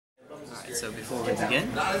Alright, so before we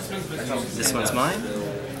begin, this one's mine.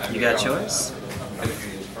 You got yours?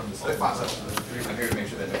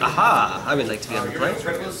 Aha! I would like to be able to play.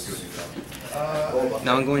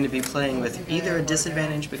 Now I'm going to be playing with either a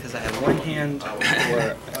disadvantage because I have one hand, or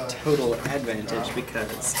a total advantage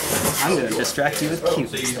because I'm going to distract you with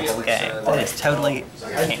cuteness the whole game. That is totally...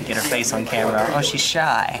 I can't get her face on camera. Oh, she's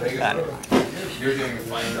shy.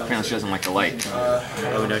 Apparently she doesn't like the light.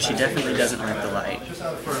 Oh no, she definitely doesn't like the light.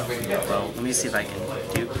 Well, let me see if I can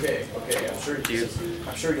dupe.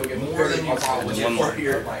 I'm sure you'll get more than you thought when one more.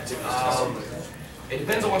 Here. It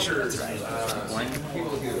depends on what your One,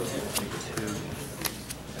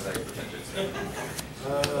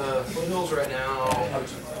 foothills right now.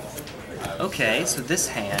 okay, so this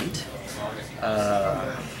hand.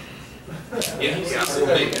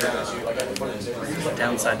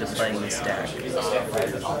 Downside to playing this deck.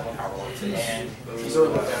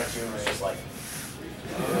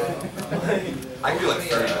 I can do like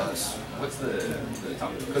 30 bucks. What's the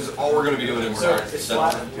top? Because all we're going to be doing is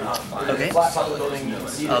Okay.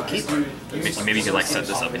 I'll keep. Maybe you could like set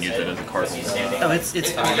this up and use it as a card holder. Oh, it's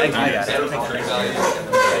fine. I got it.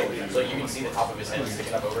 So you can see the top of his head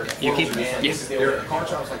sticking up over. You keep? Yes. I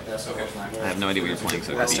have no idea what you're playing,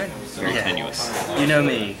 so it could be very tenuous. You know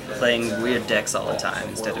me, playing weird decks all the time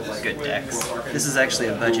instead of good decks. This is actually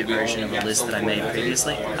a budget version of a list that I made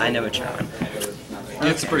previously. I know what you're on. Yeah,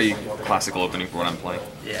 it's a pretty classical opening for what I'm playing.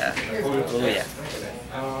 Yeah. Oh yeah.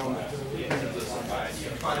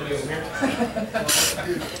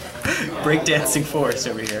 Breakdancing forest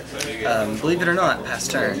over here. Believe it or not, past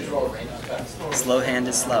turn. Slow hand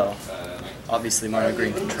is slow. Obviously mono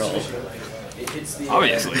green control.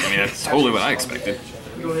 Obviously, I mean that's totally what I expected.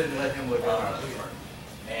 Go ahead and let him look on.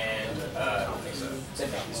 And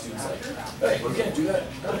hey, we can't do that.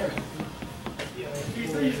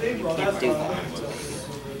 Can't do that.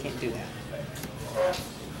 Can't do that.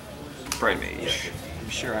 Bright Mage. I'm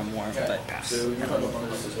sure I'm warm, but Pass. Okay.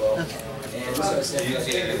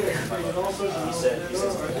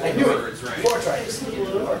 I knew it. Before I tried this.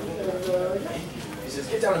 He says,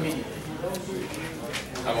 get down immediately.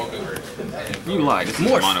 I won't go hurt. You lied. It's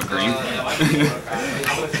more mono green.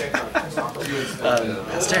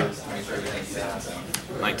 Last turn.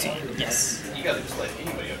 19. Yes. You guys are just letting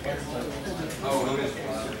anybody up here.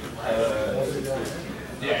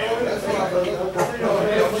 Do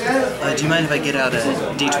you mind if I get out a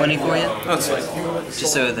D20 for you? That's fine.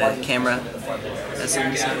 Just so the camera has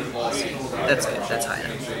something to say? That's good. That's high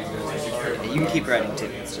enough. You can keep writing too.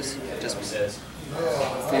 It's just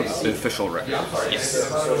For the official record.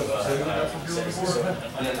 yes.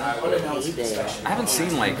 I haven't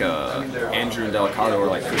seen like Andrew Delicado or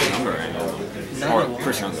like Chris Umbra or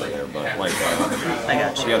Chris Umbra, but like I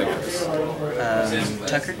got you. the other guys.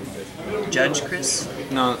 Tucker? Judge Chris?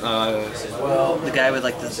 No, The guy with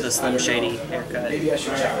like the slim shady haircut.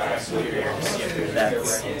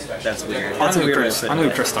 That's weird. That's a weird way to put I know who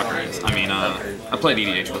it. Chris Tucker is. I mean, I played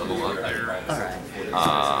EDH with him a lot.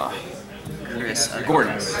 Alright. Chris.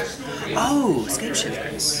 Gordon. Oh, Scape Shift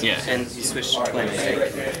Chris. Yeah. And he switched to twin, I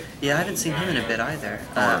think. Yeah, I haven't seen him in a bit either.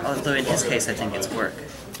 Although in his case, I think it's work,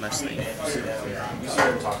 mostly.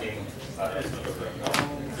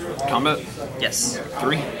 Combat? Yes.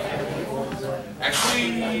 3?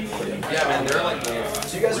 Actually, yeah, man, they're like.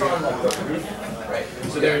 So you guys are on like the roof, right?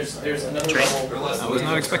 So there's another level. I was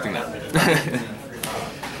not expecting that.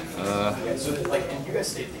 So like, and you guys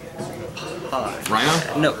stay together.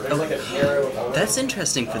 Rhino? No. Oh. That's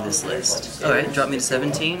interesting for this list. Alright, drop me to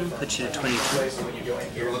 17, put you to 22.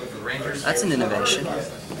 That's an innovation.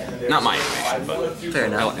 Not my innovation, but Fair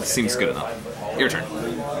enough. it seems good enough. Your turn.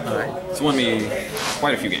 Alright. It's won me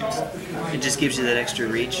quite a few games. It just gives you that extra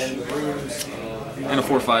reach. And a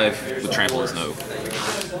 4/5 with trample is no.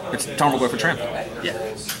 It's Tom will go for trample. Yeah.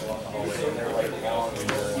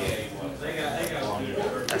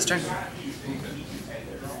 Last turn.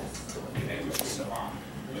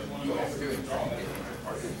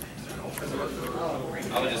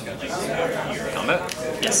 Combat?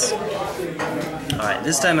 Yes. Alright,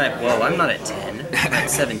 this time I'm not at 10. I'm at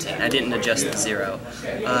 17. I didn't adjust the 0.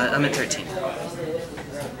 I'm at 13.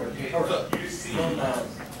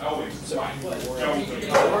 So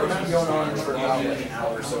we're going on for about like an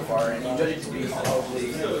hour so far, and you judge it to be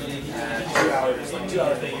probably 2 hours, like 2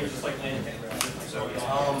 hours.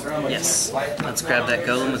 Yes. Let's grab that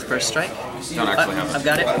golem with first strike. Don't actually have it. I've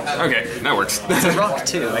got it. Okay, that works. It's a rock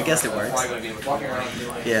too. I guess it works.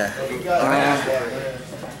 Yeah.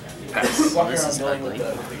 Pass. This is ugly. I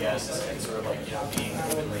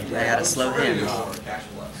got a slow hand.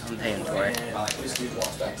 I'm paying for it. This dude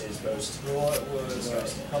walks back to his post.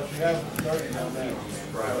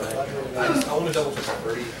 went double check on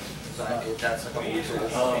 30. That's a couple weeks old.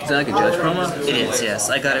 Is that like a judge promo? It is, yes.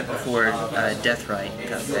 I got it before Deathrite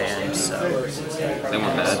got banned, so... They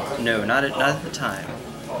weren't bad. No, not at the time.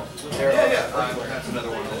 Yeah. That's another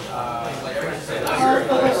one.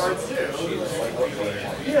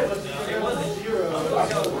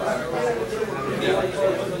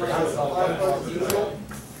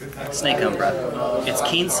 Snake Umbra. It's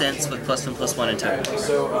Keen Sense with +1/+1 in total.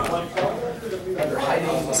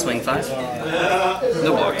 Swing 5.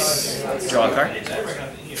 No blocks. Draw a card.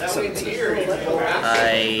 17.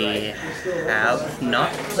 I have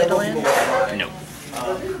not played a land. No.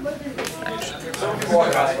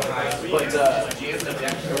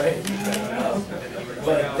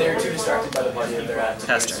 But they're too distracted by the party that they're at.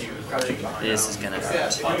 Pass turn. This is gonna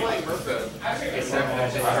hurt.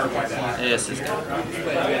 This is gonna hurt.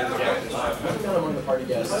 None among the party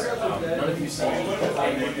guests. None of you see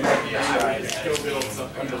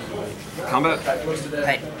Combat?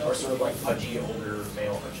 Hey. Or sort of like pudgy older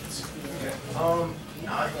male merchants. I'm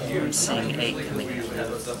seeing 8 coming in. And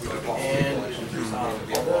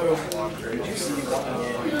although you do see walking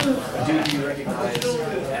in, do you recognize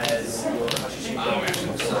as your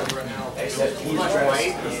except he's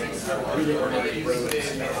dressed in really ornate robes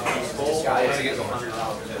and disguised as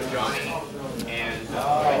Johnny. And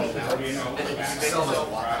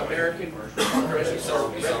American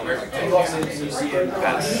you see him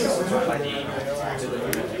pass ID to the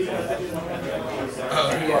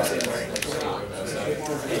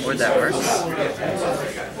Where'd that work?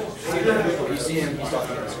 You see him, he's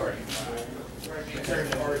talking to this card. Turn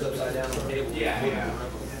the cards upside down on the table. Yeah.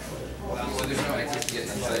 So there's no access to get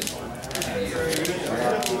inside.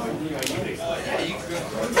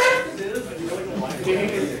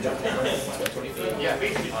 Yeah,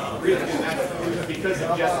 basically. Because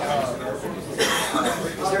of Jessica.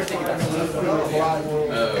 Is there a thing about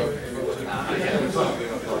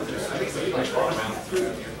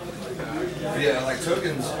Yeah, like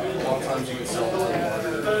tokens, a lot of times you can sell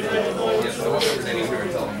them. Yeah, so what's anywhere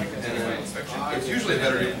until we continue my inspection. It's usually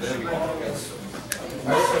better than we want because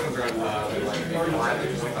most tokens are like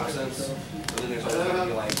 25 cents. But then there's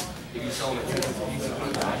also like, if you sell them at 2 cents, you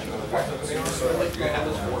can back. So like you're gonna have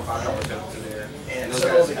those $4 or $5 tokens in there. And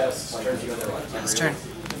those guys turn you on their left. His turn.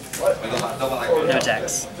 No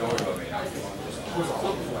attacks.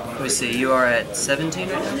 Let me see, you are at 17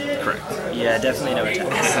 right now? Correct. Yeah, definitely no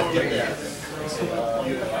attacks. It's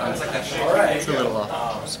a little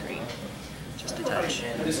off screen. Just a touch.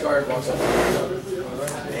 This guard walks up and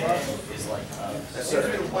is like, That's a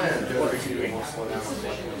good plan.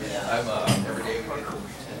 I'm everyday.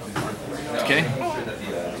 Okay.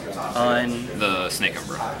 On... The Snake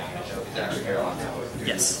Umbra.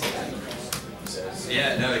 Yes.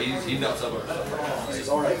 Yeah, no, he knocks up. he says,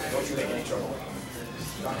 alright, don't you make any trouble.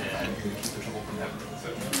 Other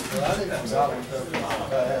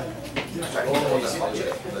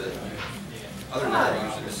than that,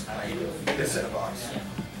 usually just this in a box.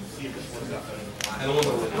 And the one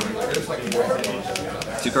that it's like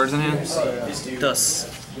 2 cards in hand? Dos.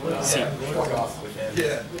 Sí. Walk off with him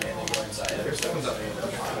yeah. and then go inside. There's comes up.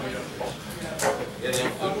 Yeah,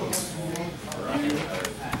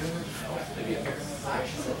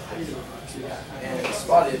 And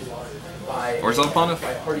spotted by Where's that upon it?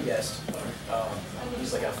 by a party guest.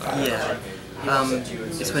 He's like a Yeah.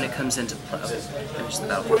 It's when it comes into play. Finish the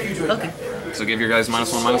battle. What are you doing? Okay. So give your guys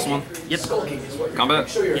 -1/-1? Yep.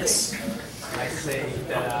 Combat? Yes. I say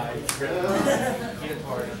that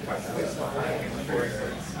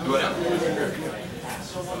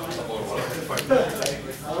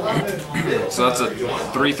So that's a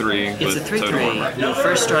 3/3. It's a 3/3. No,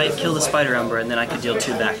 first strike, kill the Spider Umbra, and then I could deal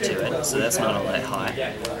 2 back to it. So that's not all that high.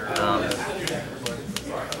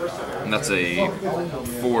 And that's a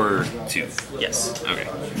 4/2. Yes. Okay.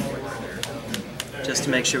 Just to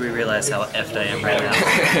make sure we realize how effed I am right now.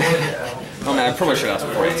 Oh man, I probably should ask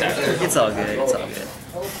before I attack. It's all good. It's all good.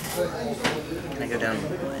 Can I go down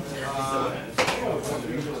one?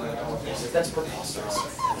 that's preposterous.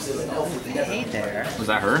 Hey there. Was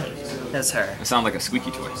that her? That's her. It sounded like a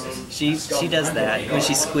squeaky toy. She does that. When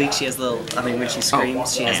she squeaks, she has a little. I mean, when she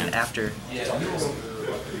screams, she has an man. after.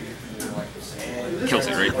 Kills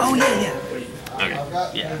it, right? Oh yeah. Okay.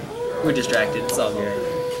 Yeah. We're distracted. It's all good.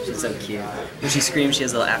 She's so cute. When she screams, she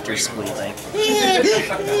has a little after squeak, like.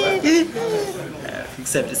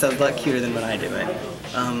 Except it sounds a lot cuter than when I do it.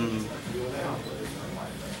 I'm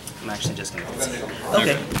actually just gonna concede.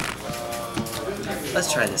 Okay.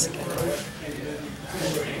 Let's try this again.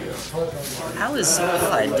 How is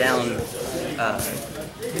Sylvok down?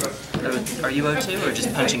 Are you O2 or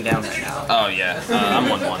just punching down right now? Oh yeah, I'm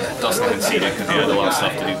 1/1. Dustin conceded because he had a lot of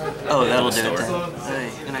stuff to do. Oh, that'll do it then.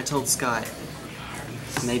 Hey, and I told Scott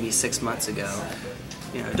maybe 6 months ago,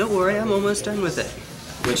 you know, don't worry, I'm almost done with it.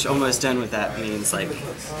 Which almost done with that means like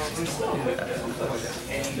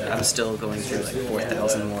I'm still going through like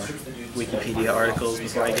 4,000 more Wikipedia articles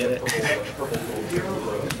before I get it.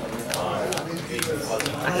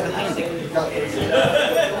 I have a handy.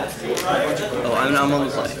 Oh, I'm on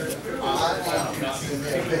the play.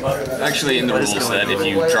 Actually, in the rules that if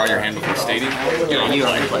you draw your hand before stating, you're on You the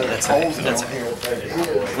are on the play. play. That's right. That's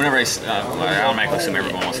right. Whenever I automatically assume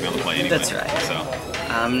everyone wants to be on the play anyway. That's right. So.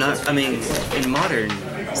 I'm not. I mean, in Modern,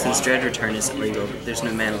 since Dredge Return isn't legal, there's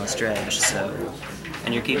no manaless Dredge. So,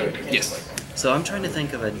 and you're keeping. Yes. So I'm trying to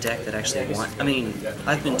think of a deck that actually wants. I mean,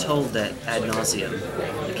 I've been told that ad nauseum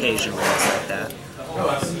occasionally it's like that.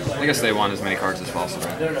 I guess they want as many cards as possible.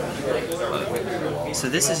 So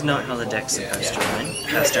this is not how the deck's supposed to run.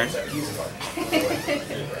 Pass turn.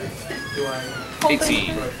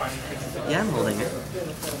 18. Yeah, I'm holding it.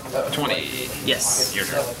 20. Yes. Your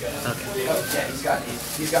turn. Okay. Yeah,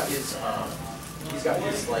 he's got his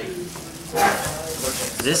like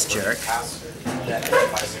This jerk. that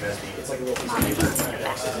identifies him as being, it's like a little piece of paper.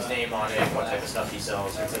 It says his name on it, what type of stuff he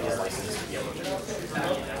sells. It's like his license to be able to.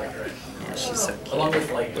 Yeah, she's so cute. Along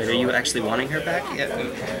with like. Wait, are you actually wanting her back? Yeah.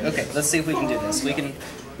 Okay, let's see if we can do this. We can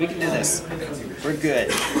do this. We're good.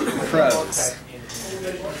 Pros.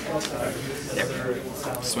 There.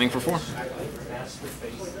 Swing for 4.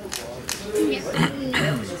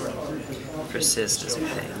 Persist is a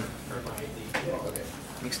pain.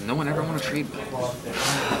 Makes no one ever want to trade me.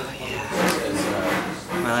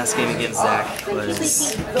 My last game against Zach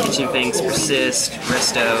was Kitchen Fangs Persist,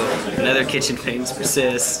 Resto, another Kitchen Fangs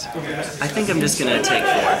Persist. I think I'm just gonna take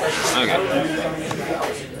 4. Okay.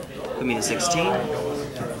 Put me to 16.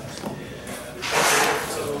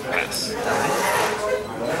 Pass.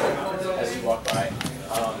 As you walk by.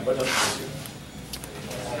 But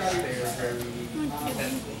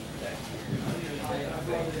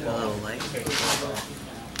A little light.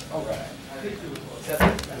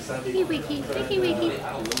 Wiki wiki, wiki wiki,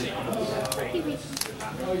 wiki wiki.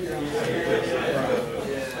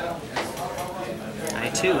 I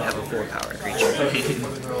too have a 4-power creature.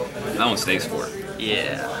 That one stays 4.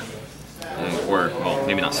 Yeah. Or, well,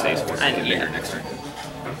 maybe not stays 4. I- Get bigger yeah. next turn.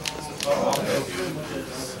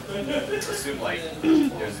 Assume like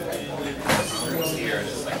there's rooms here and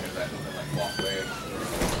it's like there's that like walkway.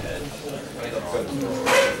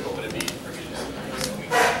 Would it be for me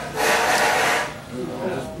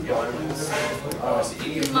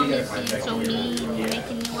Mom is being so mean,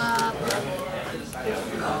 making you up.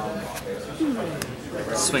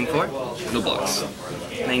 Swing 4. No blocks.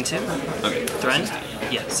 Main 2. Okay. Thrun.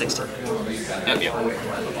 Yeah, 16. Yep.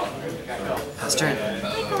 Pass turn.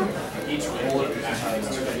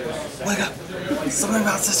 Wake up! Something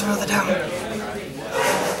about System of the Down.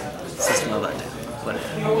 System of the Down. Whatever.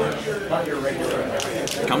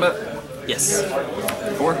 Combat. Yes.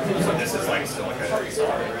 4.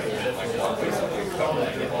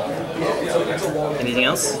 Anything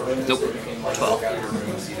else? Nope. 12.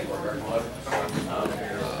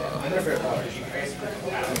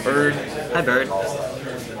 Bird. Hi, bird.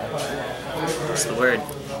 What's the word?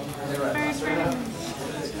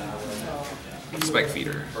 Spike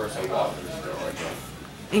feeder.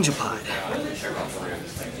 Angel pod.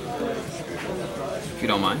 If you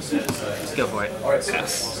don't mind. Go for it.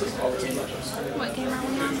 Pass. What game are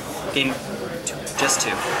we on? Game 2. Just 2.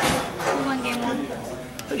 We won game 1.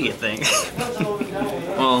 What do you think?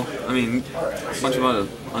 Well, I mean, a bunch of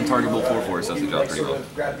untargetable 4/4s does the job pretty well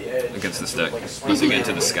against this deck. Once you get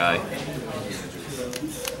into the sky.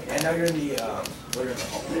 And now you're in the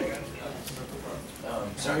hallway again.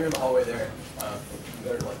 So now you're in the hallway there. You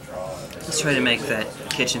better like draw. Let's try to make that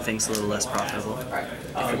kitchen things a little less profitable,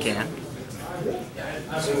 if we can.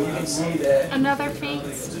 So you can see that. Another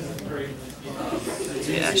face.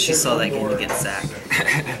 Yeah, she saw that game against Zach.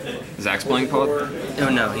 Zach's playing pod? Oh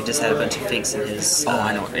no, he just had a bunch of finks in his. Oh,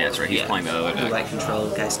 I know. Yeah, that's right. He's playing the other Blue deck. light control,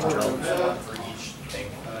 geist control.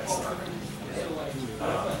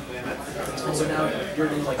 And so now you're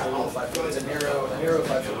in like a little 5 foot. It's a narrow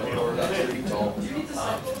 5 foot window about 30 tall.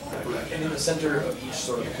 And in the center of each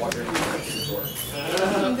sort of quadrant is a door.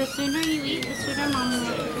 The sooner you eat, the sooner Mom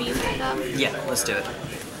will for you back up. Yeah, let's do it.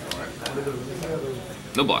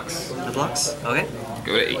 No blocks. The blocks? Okay.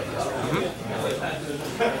 Go to 8.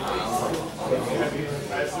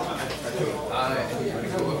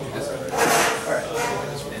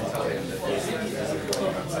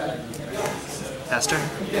 Pass turn.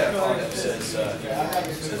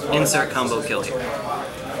 Insert combo kill here.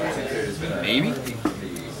 Maybe?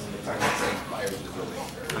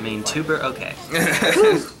 I'm mean, okay.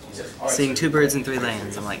 Seeing 2 birds in 3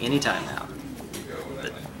 lands, I'm like, anytime now.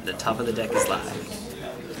 The top of the deck is live.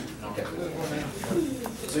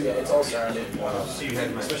 So yeah, it's all surrounded.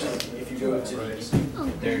 Especially if you go to the east,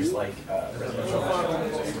 there's like residential.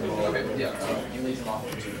 You leave them off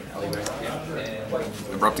into an alleyway.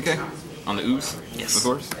 Abrupt Decay on the Ooze? Yes. Of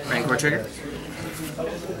course. Rancor trigger.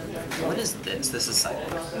 What is this? This is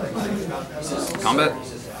Sideboard. Combat?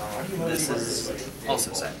 This is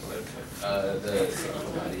also Sideboard.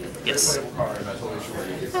 Yes.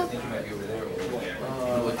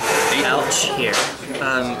 Ouch, here.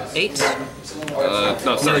 8?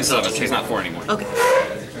 No, sorry, 7. He's not 4 anymore. Okay.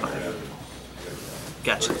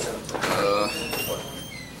 Gotcha.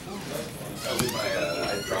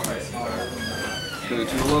 Go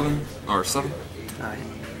to 11 or 7. Alright.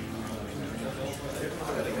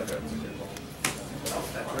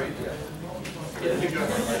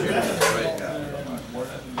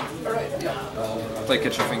 Play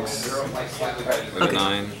Kitchen Finks. With a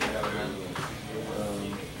 9.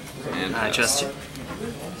 And I trust you.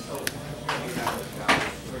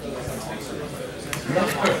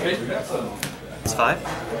 It's 5?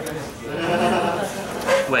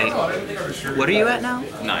 Wait, what are you at now?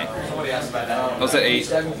 9. I was at 8.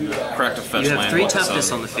 Cracked a fetch You have land. 3 walked to toughness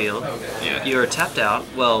 7. on the field. Yeah. You're tapped out.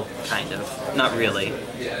 Well, kind of. Not really.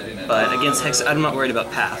 But against Hex, I'm not worried about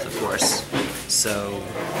path, of course. So...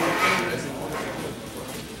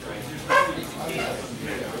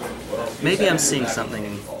 maybe I'm seeing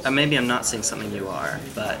something... maybe I'm not seeing something you are,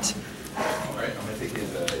 but...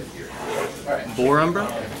 Boar Umbra?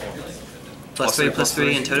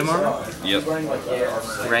 +3/+3 and Totem Armor? Yep.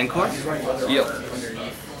 Rancor? Yep.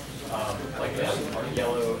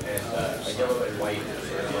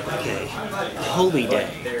 Okay. Holy Day.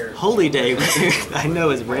 Holy Day, I know,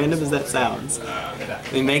 as random as that sounds.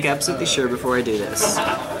 Let me make absolutely sure before I do this.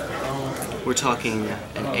 We're talking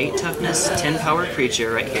an 8 toughness, 10 power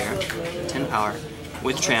creature right here. 10 power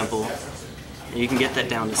with trample. You can get that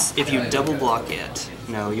down to, if you double block it.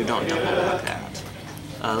 No, you don't double block that.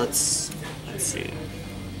 Let's see.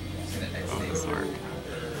 Oh, this work.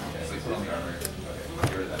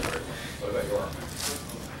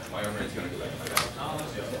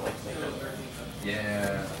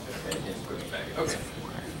 Yeah. Okay.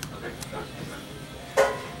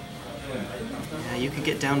 Yeah, you could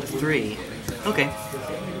get down to 3. Okay.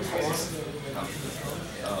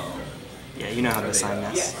 Yeah, you know how to assign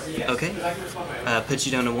this. Okay. Put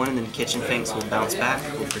you down to 1, and then Kitchen Finks will bounce back,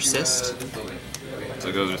 will persist. So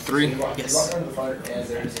it goes to 3. Yes.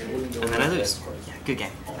 And then I lose. Yeah, good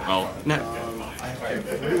game. Well, No.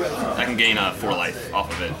 I can gain 4 life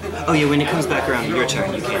off of it. Oh yeah, when it comes back around to your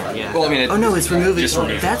turn, you can. Yeah. Well, I mean, oh no, it's removing. just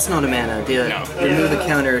remove it. That's not a mana. The No. remove a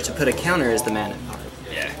counter to put a counter is the mana part.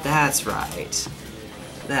 Yeah. That's right.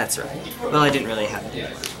 That's right. Well, I didn't really have it.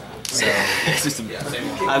 So It's just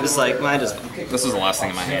I was like, might as well. this is the last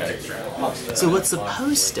thing in my hand. So what's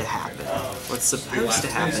supposed to happen? What's supposed to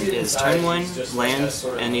happen is turn 1, land,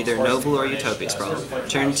 and either Noble or Utopia Sprawl.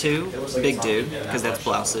 Turn 2, big dude, because that's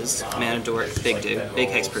Blouses. Mana Dork, big dude, big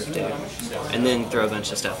hexproof dude. And then throw a bunch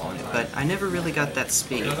of stuff on it. But I never really got that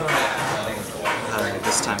speed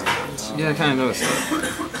this time around. Yeah, I kind of noticed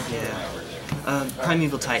that. Yeah.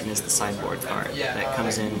 Primeval Titan is the sideboard card that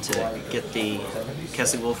comes in to get the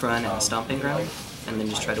Kessig Wolf Run and the Stomping Ground, and then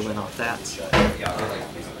just try to win off that.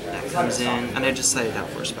 That comes in, and I just cited out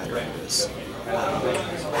for Spider Umbras.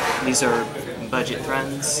 These are budget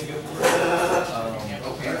Thruns.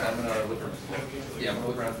 Okay, I'm gonna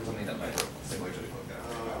look around for something that might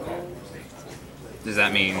Does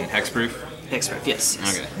that mean hexproof? Hexproof, yes.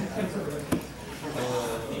 Okay.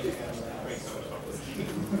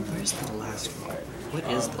 Where's the last one? What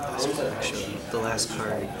is the last one, actually? The last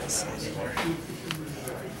card.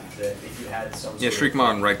 Yeah,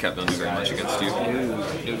 Shriekmaw and Redcap don't do very much against you.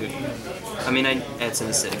 I mean, it's an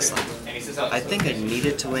acidic slime. I think I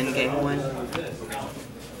needed to win game 1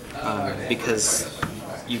 because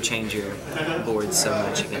you change your board so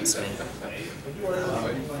much against me.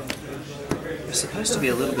 There's supposed to be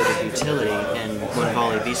a little bit of utility in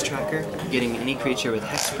Mwonvoli Beast Tracker, getting any creature with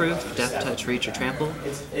Hexproof, Death Touch, Reach, or Trample.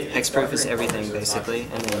 Hexproof is everything, basically,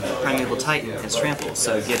 and then Primeval Titan has Trample,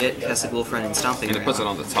 so get it, Kessig Wolf Run, and Stomping And it puts it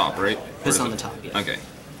Ground. on the top, right? Puts it on the top, yeah. Okay.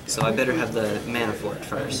 So I better have the mana for it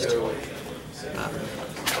first.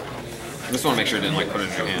 I just want to make sure it didn't like put it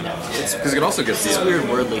in your hand. Because it could also get the. It's weird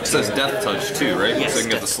wordly It says Death Touch too, right? Yes, So you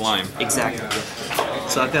can get the Death slime. Exactly. Yeah.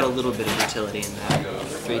 So I've got a little bit of utility in that.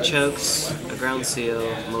 3 chokes, a ground seal,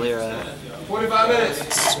 Melira, 45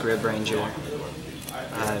 minutes. Scryb Ranger.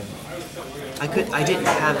 I didn't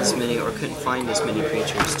have as many or couldn't find as many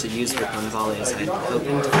creatures to use with Mwonvoli as I had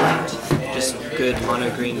hoping to find. Just good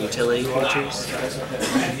mono-green utility creatures.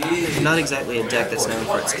 Not exactly a deck that's known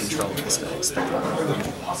for its control aspects.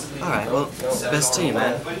 Alright, well, best to you,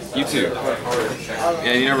 man. You too.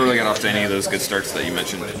 Yeah, you never really got off to any of those good starts that you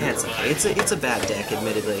mentioned. Yeah, it's okay. It's a bad deck,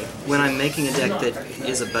 admittedly. When I'm making a deck that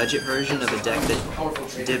is a budget version of a deck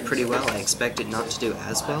that did pretty well, I expect it not to do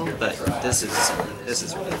as well, but this is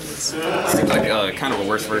ridiculous. It seems like kind of a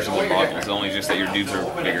worse version of Boggles, only just that your dudes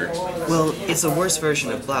are bigger. Well, it's a worse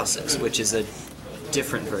version of Blouses, which is a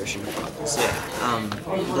different version of Boggles, yeah.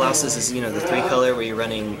 Blouses is, you know, the 3-color where you're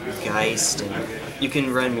running Geist, and you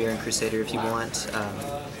can run Mirror and Crusader if you want.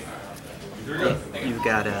 You've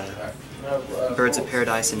got Birds of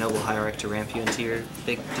Paradise and Noble Hierarch to ramp you into your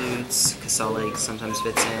big dudes. Kasalik sometimes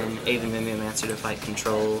fits in. Aven Mimeomancer to fight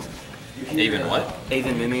control. Aven what?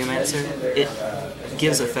 Aven Mimeomancer. It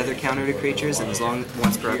gives a feather counter to creatures, and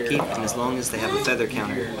once per upkeep, and as long as they have a feather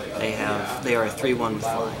counter, they are a 3/1 with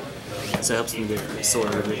fly. So it helps them get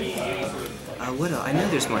sword. What else? I know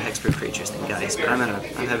there's more hexproof creatures than Geist, but I'm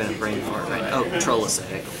having a brain fart right now. Oh, Troll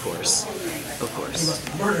Ascetic, of course. Of course.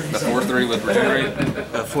 The 4/3 with Regenerate?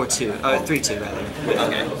 4/2. 3/2 rather.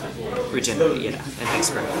 Okay. Regenerate, yeah, and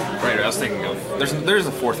Hexproof. Right, I was thinking of... There's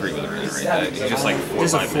a 4/3 with Regenerate. It's just like 4/5.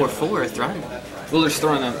 There's a 4/4 Thrun. Well, there's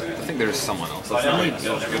Thrun. I think there's someone else. It's not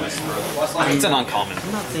like it's an uncommon.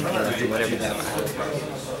 I'm not thinking of whatever that was.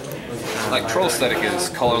 Like Troll Ascetic is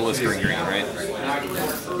colorless green, right?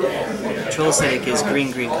 Troll Ascetic is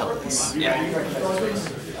green colorless. Yeah.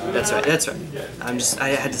 That's right. I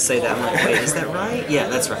had to say that. I'm like, wait, is that right? Yeah,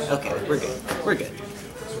 that's right. Okay, we're good.